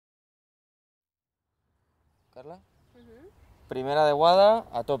Carla. Primera de WADDAH,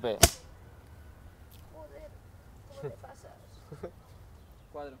 a tope. Joder, ¿cómo te pasas?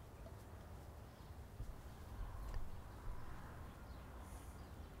 Cuadro.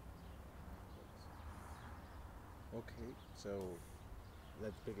 Okay, so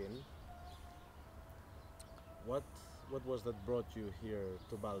let's begin. What was that brought you here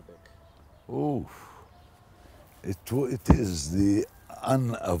to Baalbek? Ooh, it is the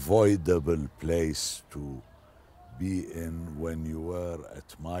unavoidable place to be in when you were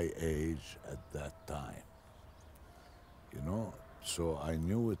at my age at that time. You know, so I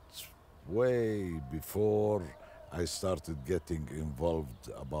knew it way before I started getting involved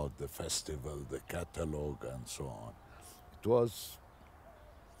about the festival, the catalog, and so on. It was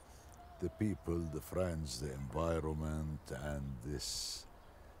the people, the friends, the environment, and this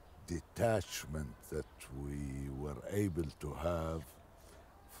detachment that we were able to have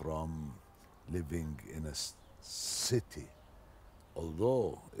from living in a city.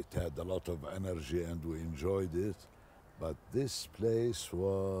 Although it had a lot of energy and we enjoyed it, but this place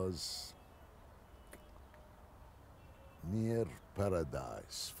was near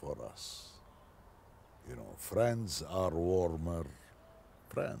paradise for us. You know, friends are warmer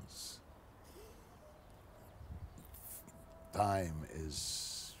friends. Time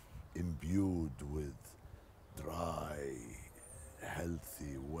is imbued with dry,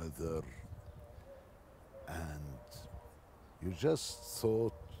 healthy weather, and you just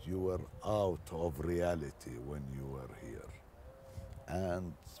thought you were out of reality when you were here.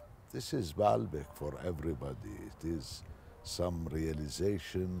 And this is Baalbek for everybody. It is some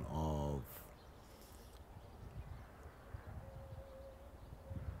realization of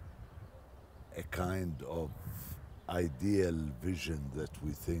a kind of ideal vision that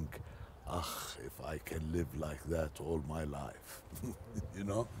we think, if I can live like that all my life, you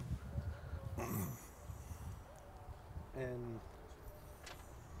know? And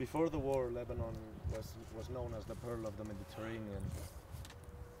before the war, Lebanon was known as the pearl of the Mediterranean.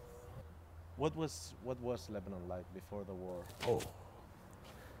 What was Lebanon like before the war? Oh,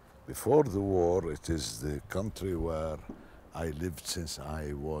 before the war, it is the country where I lived since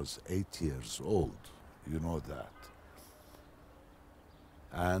I was 8 years old. You know that.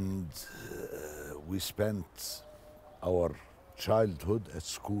 And we spent our childhood at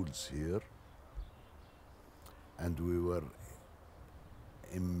schools here, and we were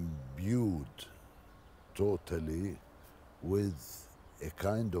imbued totally with a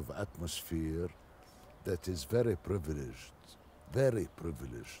kind of atmosphere that is very privileged,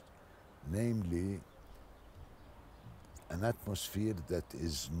 namely an atmosphere that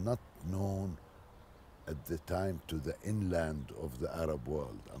is not known at the time to the inland of the Arab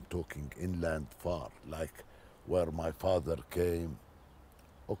world. I'm talking inland far, like where my father came.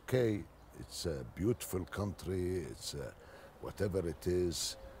 Okay, it's a beautiful country, it's whatever it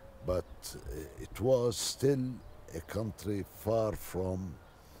is, but it was still a country far from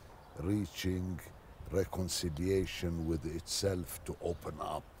reaching reconciliation with itself to open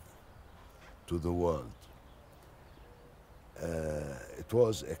up to the world. It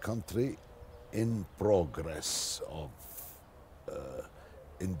was a country in progress of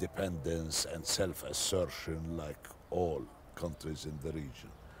independence and self-assertion like all countries in the region.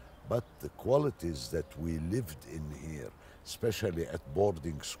 But the qualities that we lived in here, especially at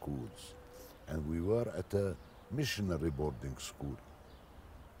boarding schools, and we were at a missionary boarding school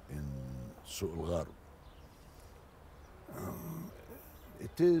in Suq al-Gharb.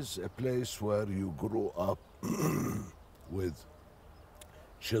 It is a place where you grow up with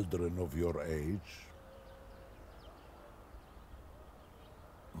children of your age,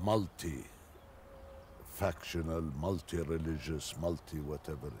 multi-factional, multi-religious,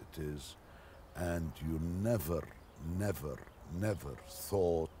 multi-whatever it is, and you never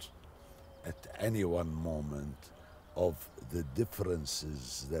thought at any one moment of the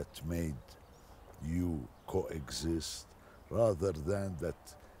differences that made you coexist, rather than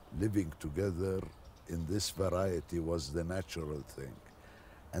that living together in this variety was the natural thing.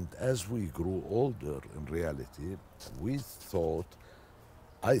 And as we grew older, in reality, we thought,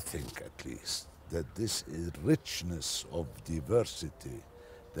 I think at least, that this richness of diversity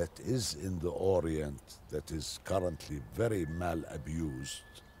that is in the Orient, that is currently very mal-abused,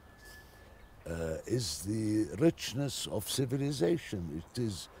 is the richness of civilization. It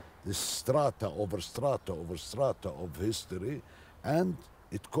is the strata over strata over strata of history, and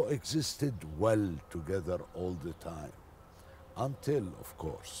it coexisted well together all the time. Until, of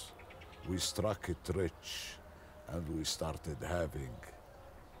course, we struck it rich and we started having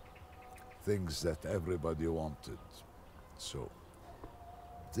things that everybody wanted. So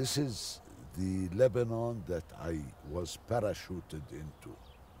this is the Lebanon that I was parachuted into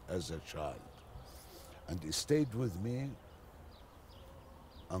as a child. And it stayed with me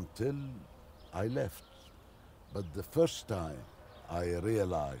until I left. But the first time I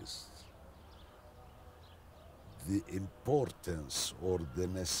realized the importance or the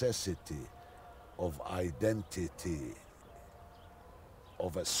necessity of identity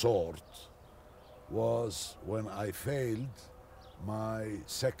of a sort was when I failed my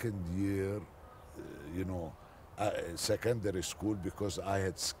second year, secondary school, because I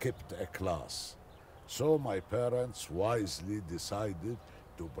had skipped a class. So my parents wisely decided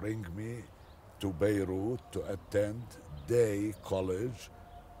to bring me to Beirut to attend day college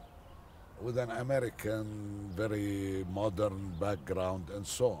with an American, very modern background and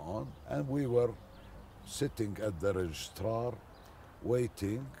so on. And we were sitting at the registrar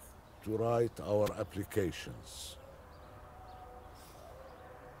waiting to write our applications.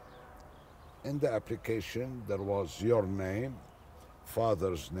 In the application, there was your name,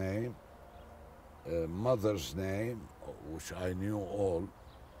 father's name, mother's name, which I knew all,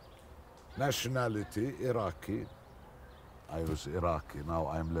 nationality, Iraqi. I was Iraqi, now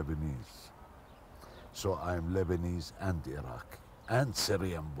I'm Lebanese. So I'm Lebanese and Iraqi, and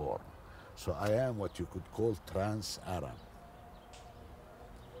Syrian born. So I am what you could call trans-Arab.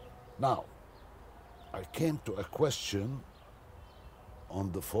 Now, I came to a question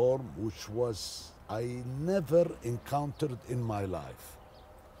on the form which was I never encountered in my life: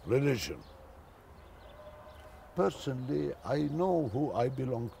 religion. Personally, I know who I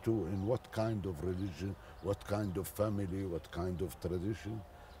belong to, in what kind of religion, what kind of family, what kind of tradition,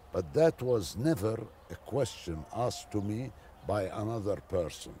 but that was never a question asked to me by another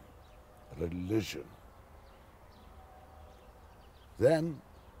person: religion. Then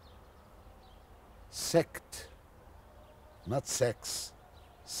sect, not sex,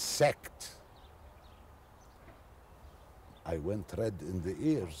 sect. I went red in the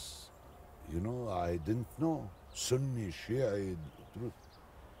ears. I didn't know. Sunni, Shia,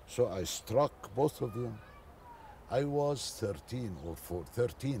 so I struck both of them. I was 13 or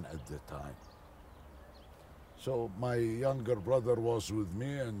 13 at the time. So my younger brother was with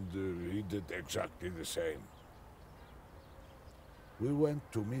me, and he did exactly the same. We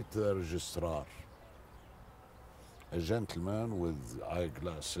went to meet the registrar, a gentleman with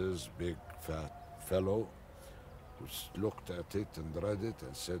eyeglasses, big fat fellow, who looked at it and read it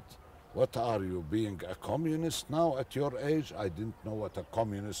and said, "What are you, being a communist now at your age?" I didn't know what a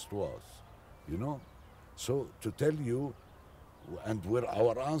communist was, So to tell you, and where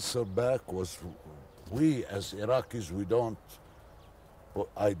our answer back was, we as Iraqis, we don't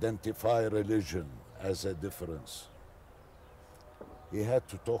identify religion as a difference. He had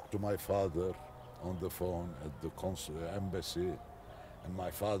to talk to my father on the phone at the embassy, and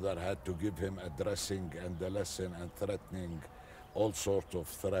my father had to give him a dressing and a lesson and threatening all sorts of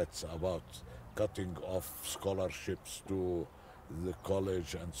threats about cutting off scholarships to the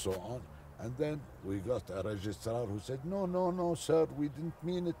college and so on. And then we got a registrar who said, no, sir, we didn't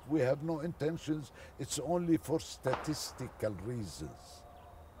mean it. We have no intentions. It's only for statistical reasons.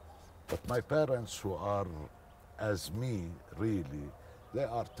 But my parents, who are as me, really, they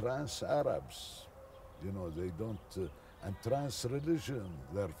are trans-Arabs. They don't, and trans-religion.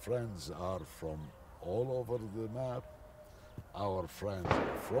 Their friends are from all over the map. Our friends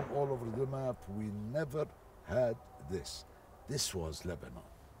are from all over the map. We never had this. This was Lebanon.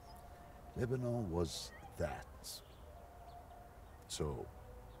 Lebanon was that. So,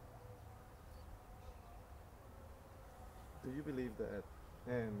 do you believe that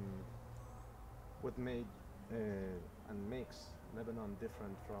what made and makes Lebanon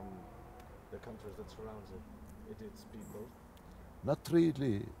different from the countries that surrounds it, its people? not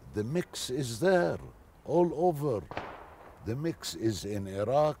really. The mix is there, all over. The mix is in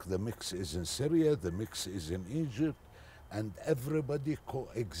Iraq, the mix is in Syria, the mix is in Egypt, and everybody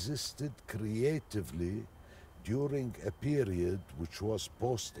coexisted creatively during a period which was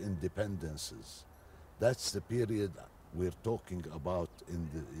post-independences. That's the period we're talking about in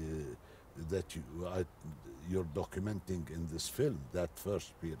the, you're documenting in this film, that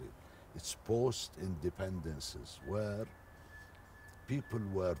first period. It's post-independences, where people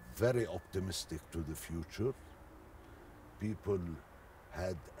were very optimistic to the future. People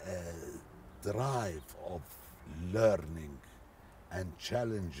had a drive of learning and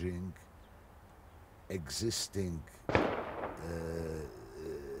challenging existing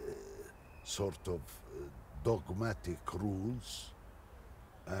sort of dogmatic rules.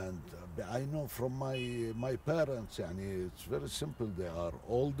 And I know from my parents, it's very simple. They are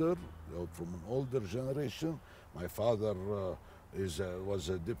older, they're from an older generation. My father was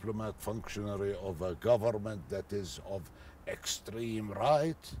a diplomat functionary of a government that is of extreme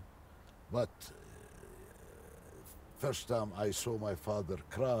right. But first time I saw my father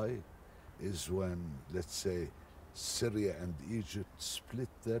cry is when, let's say, Syria and Egypt split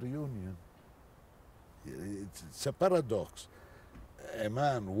their union. It's a paradox. A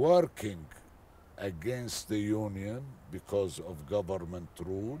man working against the union because of government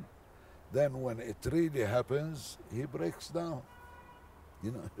rule, then when it really happens, he breaks down.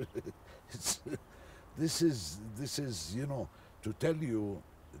 You know, this is, you know, to tell you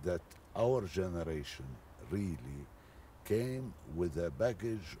that our generation really came with a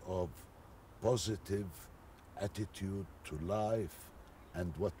baggage of positive attitude to life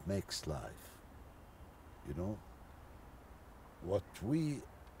and what makes life. You know, what we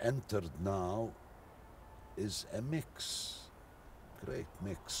entered now is a mix, great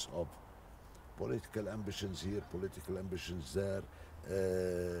mix of political ambitions here, political ambitions there,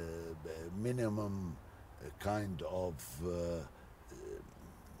 minimum kind of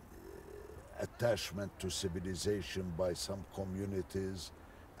attachment to civilization by some communities,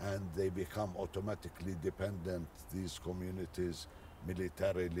 and they become automatically dependent, these communities,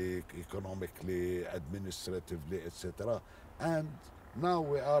 militarily, economically, administratively, etc. And now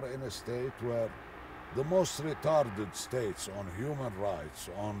we are in a state where the most retarded states on human rights,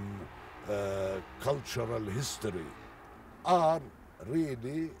 on cultural history, are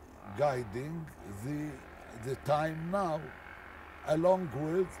really guiding the time now, along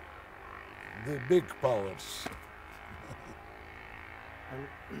with the big powers. And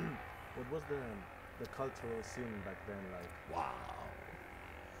what was the cultural scene back then like? Wow.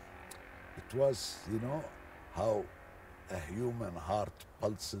 It was, you know, how a human heart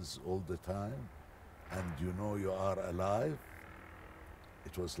pulses all the time, and you know you are alive.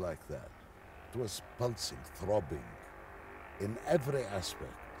 It was like that. It was pulsing, throbbing, in every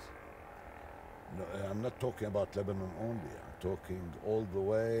aspect. No, I'm not talking about Lebanon only. I'm talking all the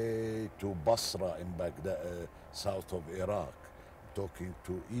way to Basra in Baghdad, south of Iraq. I'm talking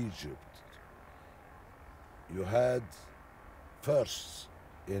to Egypt. You had firsts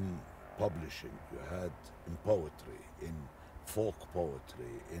in publishing. You had in poetry, in folk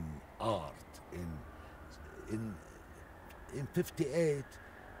poetry, in art, in 58,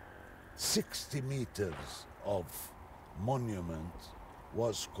 60 meters of monument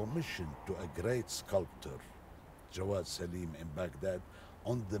was commissioned to a great sculptor, Jawad Salim in Baghdad,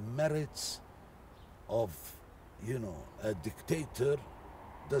 on the merits of, you know, a dictator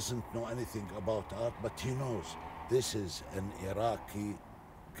doesn't know anything about art, but he knows this is an Iraqi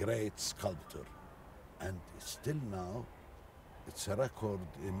great sculptor. And still now, it's a record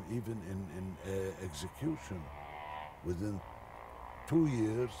even in execution. Within 2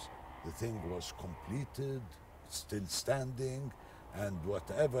 years, the thing was completed, still standing, and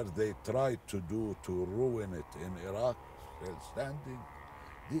whatever they tried to do to ruin it in Iraq, still standing.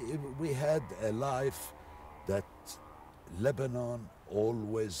 We had a life that Lebanon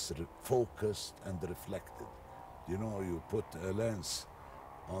always focused and reflected. You know, you put a lens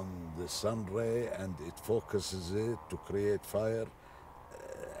on the sun ray and it focuses it to create fire.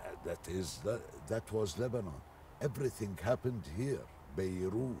 That was Lebanon. Everything happened here,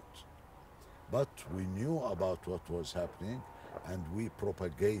 Beirut. But we knew about what was happening, and we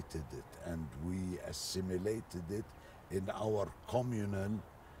propagated it and we assimilated it in our communal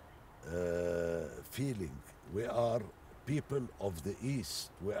feeling. We are people of the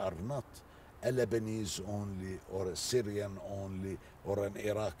East. We are not a Lebanese only, or a Syrian only, or an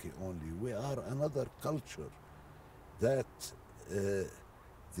Iraqi only. We are another culture that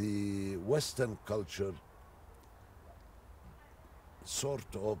the Western culture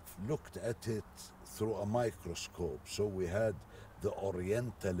sort of looked at it through a microscope. So we had the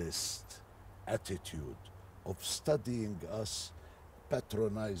Orientalist attitude of studying us,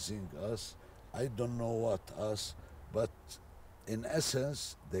 patronizing us, I don't know what us, but in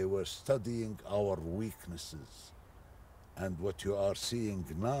essence, they were studying our weaknesses. And what you are seeing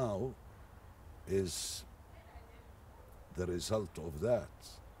now is the result of that.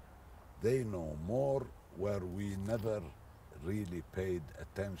 They know more where we never really paid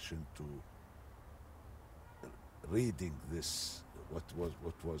attention to reading this, what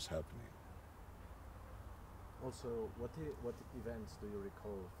was happening. Also, what events do you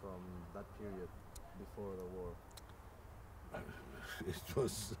recall from that period before the war? It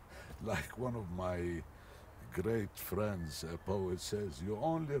was like one of my great friends, a poet, says, you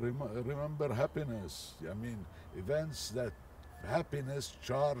only remember happiness. I mean, events that happiness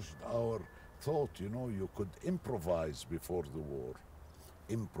charged our thought. You know, you could improvise before the war,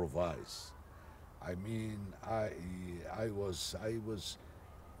 improvise. I mean, I was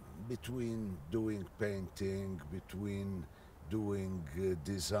between doing painting, between doing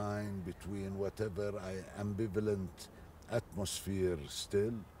design, between whatever, ambivalent atmosphere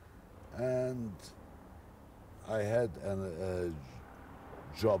still, and I had a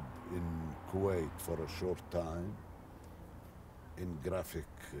job in Kuwait for a short time in graphic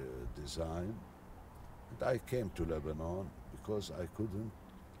design. And I came to Lebanon because I couldn't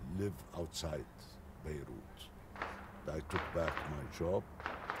live outside Beirut. I took back my job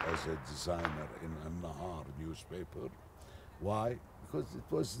as a designer in An-Nahar newspaper. Why? Because it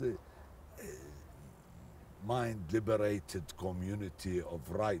was the mind-liberated community of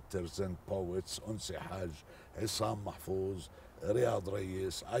writers and poets, Unsi Haj, Issam Mahfouz, Riyad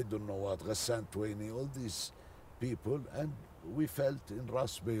Reyes, I don't know what, Ghassan Twaini, all these people, and we felt in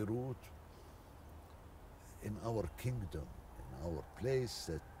Ras Beirut, in our kingdom, in our place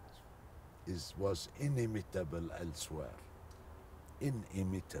that was inimitable elsewhere.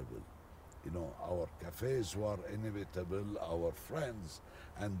 Inimitable. You know, our cafes were inimitable, our friends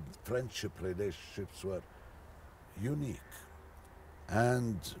and friendship relationships were unique.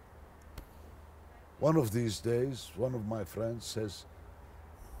 And one of these days, one of my friends says,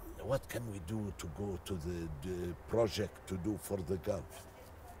 what can we do to go to the project to do for the Gulf?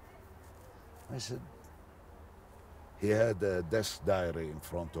 I said, he had a desk diary in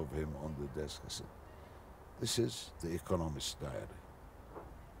front of him on the desk. I said, this is the economist's diary.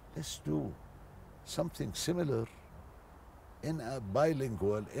 Let's do something similar in a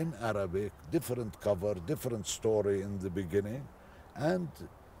bilingual, in Arabic, different cover, different story in the beginning, and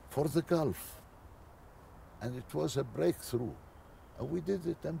for the Gulf. And it was a breakthrough. And we did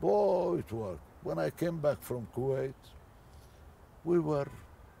it, and boy, it worked. When I came back from Kuwait, we were,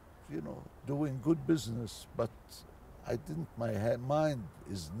 you know, doing good business, but I didn't, my mind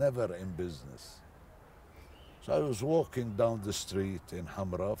is never in business. So I was walking down the street in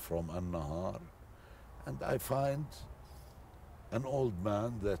Hamra from An-Nahar, and I find an old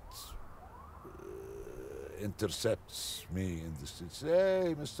man that intercepts me in the street.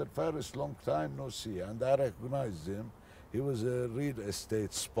 Hey, Mr. Faris, long time no see. And I recognized him. He was a real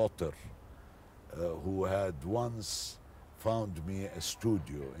estate spotter who had once found me a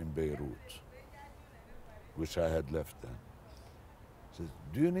studio in Beirut, which I had left then. He says,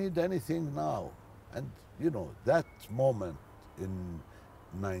 do you need anything now? And you know, that moment in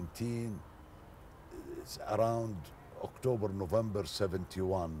it's around October, November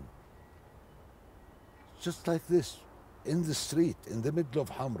 71, just like this, in the street, in the middle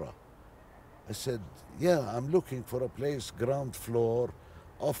of Hamra. I said, yeah, I'm looking for a place, ground floor,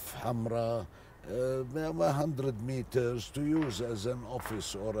 off Hamra, 100 meters to use as an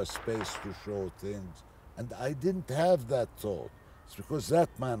office or a space to show things. And I didn't have that thought. It's because that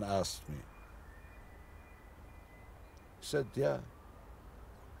man asked me. He said, yeah.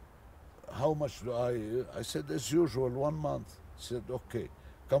 How much do I said, as usual, 1 month. He said, okay,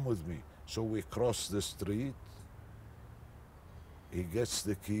 come with me. So we cross the street. He gets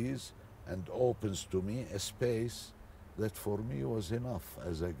the keys and opens to me a space that for me was enough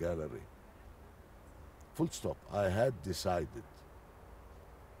as a gallery. Full stop. I had decided.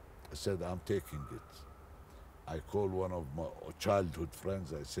 I said, I'm taking it. I called one of my childhood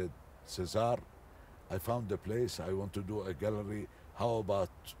friends. I said, Cesar, I found a place. I want to do a gallery. How about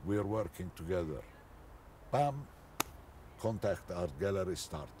we're working together? Bam, Contact Art Gallery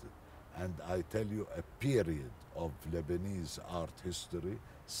started. And I tell you, a period of Lebanese art history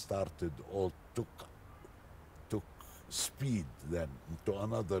started, or took speed then into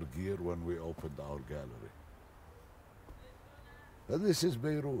another gear when we opened our gallery. But this is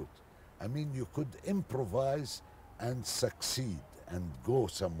Beirut. I mean, you could improvise and succeed and go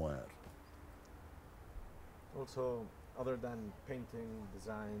somewhere. Also, other than painting,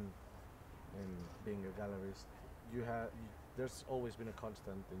 design, and being a gallerist, there's always been a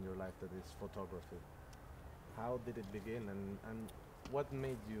constant in your life that is photography. How did it begin, and what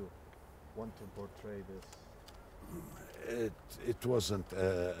made you want to portray this? It wasn't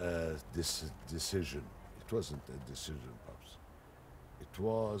a decision. It wasn't a decision, Paps. It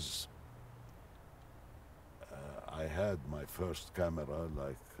was, I had my first camera,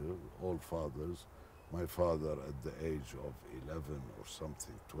 like all fathers. My father, at the age of 11 or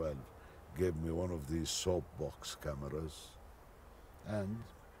something, 12, gave me one of these soapbox cameras, and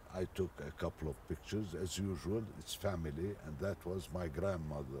I took a couple of pictures. As usual, it's family, and that was my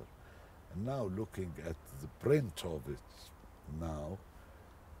grandmother. And now, looking at the print of it now,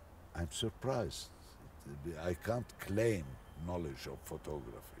 I'm surprised. I can't claim knowledge of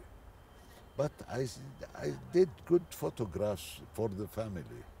photography, but I did good photographs for the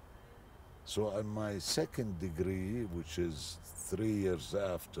family. So in my second degree, which is 3 years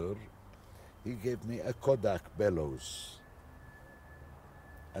after, he gave me a Kodak bellows.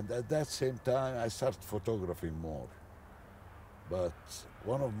 And at that same time, I started photographing more. But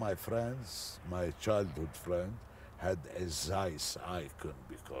one of my friends, my childhood friend, had a Zeiss icon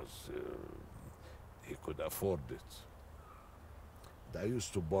because he could afford it. And I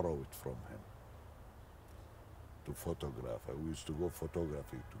used to borrow it from him to photograph. We used to go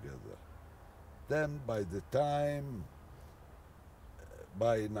photography together. Then by the time,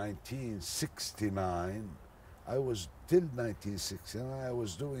 by 1969, I was, till 1969, I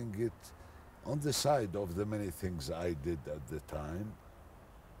was doing it on the side of the many things I did at the time,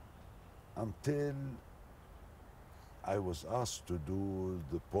 until I was asked to do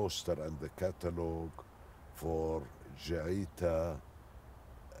the poster and the catalog for Jaita's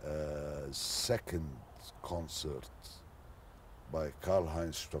second concert by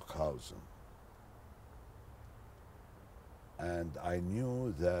Karl-Heinz Stockhausen. And I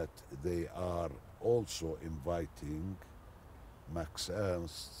knew that they are also inviting Max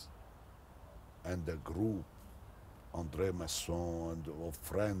Ernst and a group, André Masson and of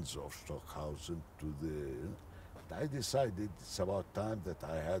friends of Stockhausen to the... I decided it's about time that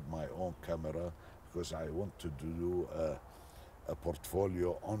I had my own camera because I wanted to do a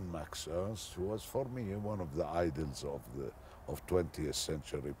portfolio on Max Ernst, who was for me one of the idols of 20th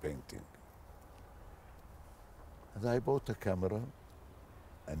century painting. And I bought a camera,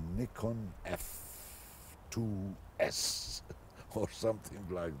 a Nikon F2S or something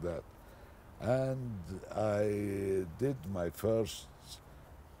like that. And I did my first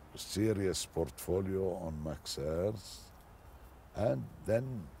serious portfolio on Max Ernst. And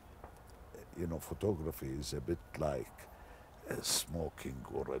then, you know, photography is a bit like smoking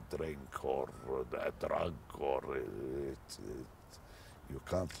or a drink or a drug, or you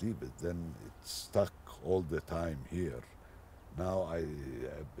can't leave it. Then it's stuck all the time here. Now I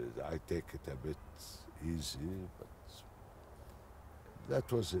take it a bit easy, but that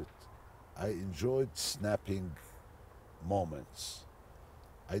was it. I enjoyed snapping moments.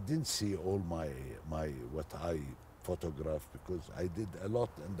 I didn't see all my what I photographed because I did a lot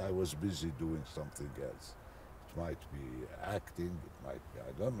and I was busy doing something else. It might be acting, it might be,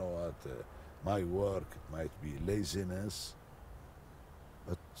 I don't know what, my work, it might be laziness,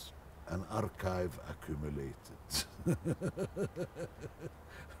 but an archive accumulated.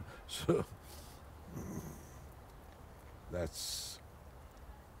 So that's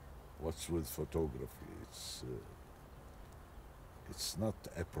what's with photography. It's not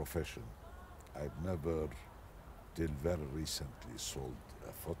a profession. I've never, till very recently, sold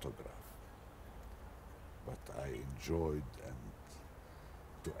a photograph, but I enjoyed and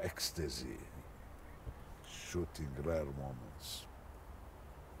to ecstasy shooting rare moments.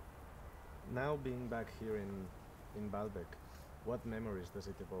 Now being back here in Baalbek, what memories does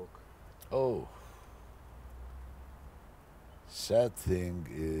it evoke? Oh, sad thing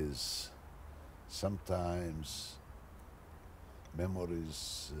is sometimes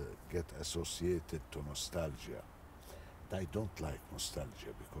memories get associated to nostalgia. I don't like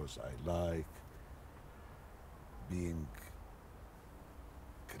nostalgia because I like being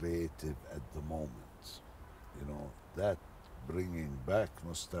creative at the moment. You know, that bringing back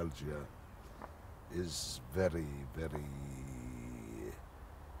nostalgia is very, very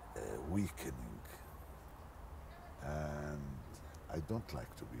weakening. And I don't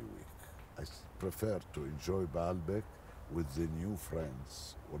like to be weak. I prefer to enjoy Baalbek with the new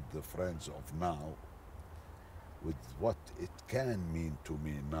friends, with the friends of now, with what it can mean to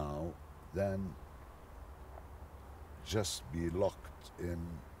me now, than just be locked in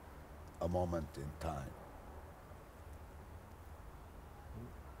a moment in time.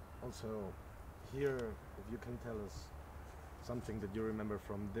 Also, here, if you can tell us something that you remember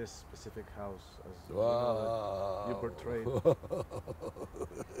from this specific house, as Wow. you portrayed.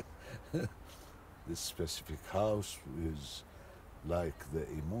 This specific house is like the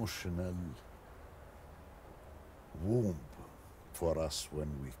emotional womb for us.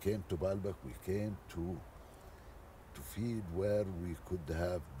 When we came to Baalbek, we came to feel where we could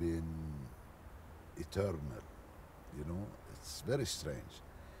have been eternal. You know, it's very strange.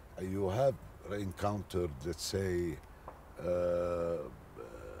 You have encountered, let's say, the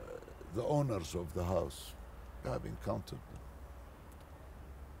owners of the house. You have encountered them.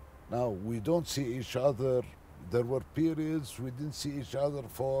 Now, we don't see each other. There were periods we didn't see each other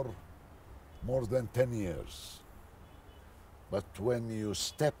for more than 10 years. But when you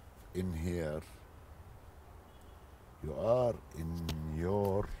step in here, you are in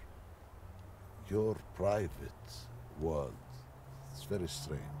your private world. It's very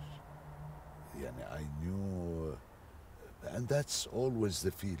strange. I knew, and that's always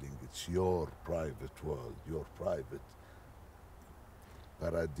the feeling. It's your private world, your private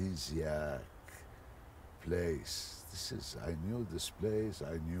paradisiac place. I knew this place,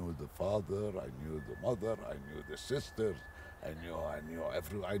 I knew the father, I knew the mother, I knew the sisters, I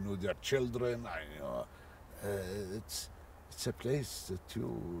knew their children, it's a place that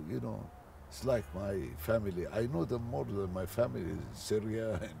it's like my family. I know them more than my family in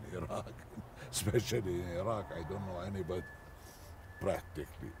Syria and Iraq, especially in Iraq. I don't know anybody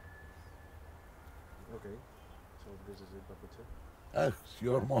practically. Okay, so this is it, Papa Tip.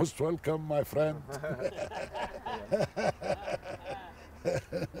 You're most welcome, my friend.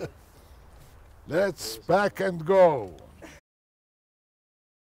 Let's back and go.